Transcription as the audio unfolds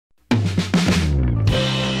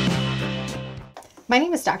My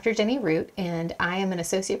name is Dr. Jenny Root, and I am an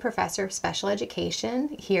Associate Professor of Special Education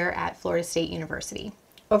here at Florida State University.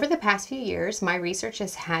 Over the past few years, my research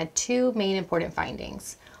has had two main important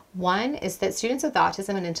findings. One is that students with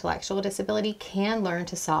autism and intellectual disability can learn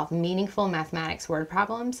to solve meaningful mathematics word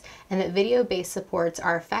problems, and that video-based supports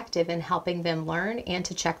are effective in helping them learn and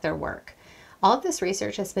to check their work. All of this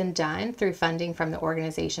research has been done through funding from the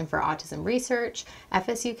Organization for Autism Research,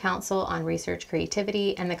 FSU Council on Research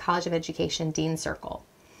Creativity, and the College of Education Dean Circle.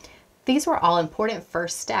 These were all important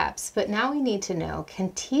first steps, but now we need to know,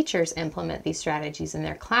 can teachers implement these strategies in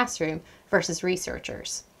their classroom versus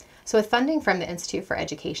researchers? So with funding from the Institute for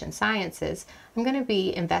Education Sciences, I'm going to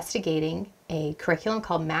be investigating a curriculum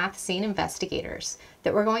called Math Scene Investigators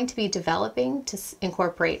that we're going to be developing to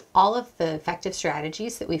incorporate all of the effective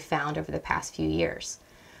strategies that we've found over the past few years.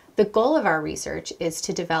 The goal of our research is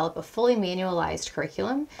to develop a fully manualized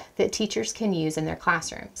curriculum that teachers can use in their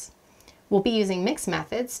classrooms. We'll be using mixed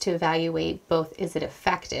methods to evaluate both, is it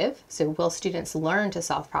effective, so will students learn to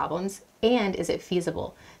solve problems, and is it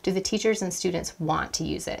feasible? Do the teachers and students want to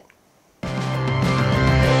use it?